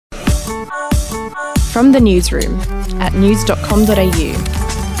From the newsroom at news.com.au.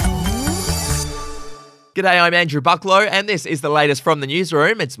 G'day, I'm Andrew Bucklow, and this is the latest from the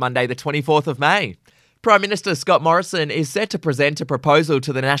newsroom. It's Monday the 24th of May. Prime Minister Scott Morrison is set to present a proposal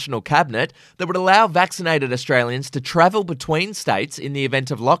to the National Cabinet that would allow vaccinated Australians to travel between states in the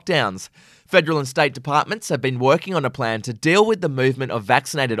event of lockdowns. Federal and state departments have been working on a plan to deal with the movement of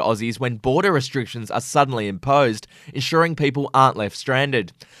vaccinated Aussies when border restrictions are suddenly imposed, ensuring people aren't left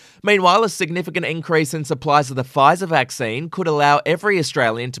stranded. Meanwhile, a significant increase in supplies of the Pfizer vaccine could allow every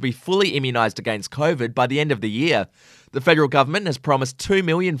Australian to be fully immunised against COVID by the end of the year. The federal government has promised 2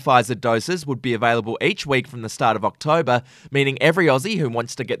 million Pfizer doses would be available each week from the start of October, meaning every Aussie who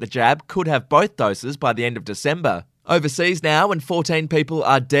wants to get the jab could have both doses by the end of December. Overseas now, and 14 people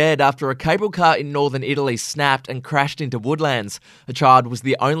are dead after a cable car in northern Italy snapped and crashed into woodlands. A child was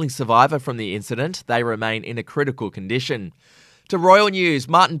the only survivor from the incident. They remain in a critical condition. To royal news,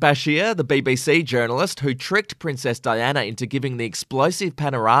 Martin Bashir, the BBC journalist who tricked Princess Diana into giving the explosive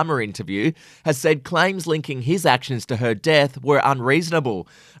Panorama interview, has said claims linking his actions to her death were unreasonable.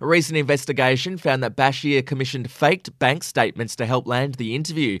 A recent investigation found that Bashir commissioned faked bank statements to help land the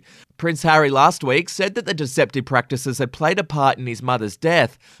interview. Prince Harry last week said that the deceptive practices had played a part in his mother's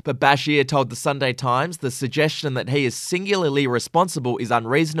death, but Bashir told the Sunday Times the suggestion that he is singularly responsible is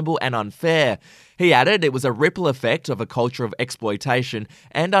unreasonable and unfair. He added it was a ripple effect of a culture of exploitation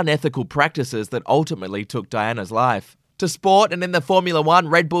and unethical practices that ultimately took Diana's life. To sport, and in the Formula One,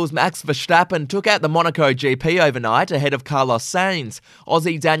 Red Bull's Max Verstappen took out the Monaco GP overnight ahead of Carlos Sainz.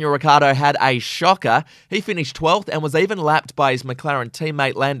 Aussie Daniel Ricciardo had a shocker. He finished 12th and was even lapped by his McLaren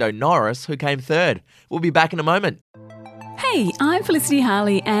teammate Lando Norris, who came third. We'll be back in a moment. Hey, I'm Felicity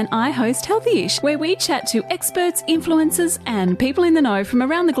Harley and I host Healthyish, where we chat to experts, influencers and people in the know from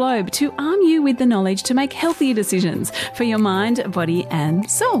around the globe to arm you with the knowledge to make healthier decisions for your mind, body and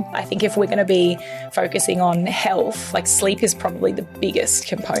soul. I think if we're going to be focusing on health, like sleep is probably the biggest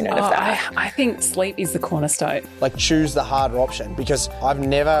component of that. I think sleep is the cornerstone. Like choose the harder option, because I've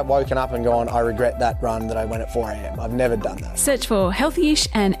never woken up and gone, I regret that run that I went at 4 a.m. I've never done that. Search for Healthyish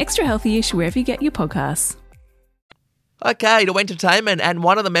and Extra Healthyish wherever you get your podcasts. Okay, to entertainment, and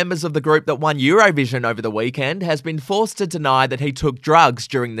one of the members of the group that won Eurovision over the weekend has been forced to deny that he took drugs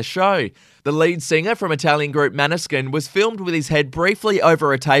during the show. The lead singer from Italian group Måneskin was filmed with his head briefly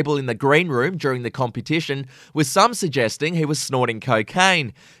over a table in the green room during the competition, with some suggesting he was snorting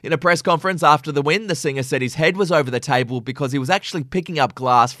cocaine. In a press conference after the win, the singer said his head was over the table because he was actually picking up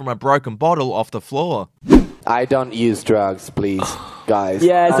glass from a broken bottle off the floor. I don't use drugs, please, guys.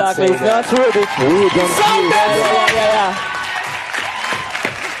 Yeah, exactly. That's rude. It's rude.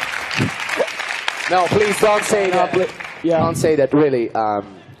 No, please don't say that. Don't say that, really.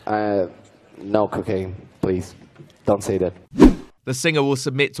 No cocaine, please. Don't say that. The singer will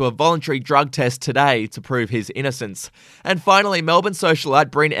submit to a voluntary drug test today to prove his innocence. And finally, Melbourne socialite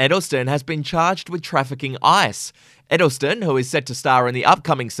Bryn Edelsten has been charged with trafficking ice. Edelsten, who is set to star in the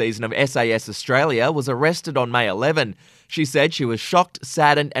upcoming season of SAS Australia, was arrested on May 11. She said she was shocked,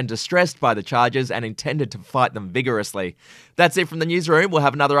 saddened and distressed by the charges and intended to fight them vigorously. That's it from the newsroom. We'll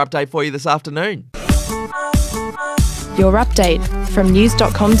have another update for you this afternoon. Your update from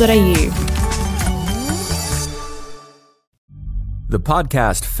news.com.au. The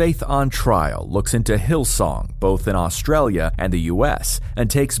podcast Faith on Trial looks into Hillsong, both in Australia and the US,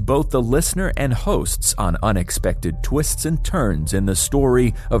 and takes both the listener and hosts on unexpected twists and turns in the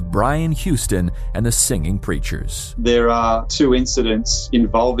story of Brian Houston and the Singing Preachers. There are 2 incidents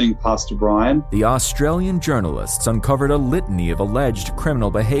involving Pastor Brian. The Australian journalists uncovered a litany of alleged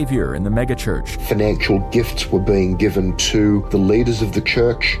criminal behaviour in the megachurch. Financial gifts were being given to the leaders of the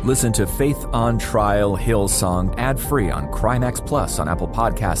church. Listen to Faith on Trial Hillsong ad-free on Crimex Plus on Apple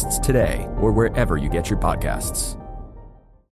Podcasts today or wherever you get your podcasts.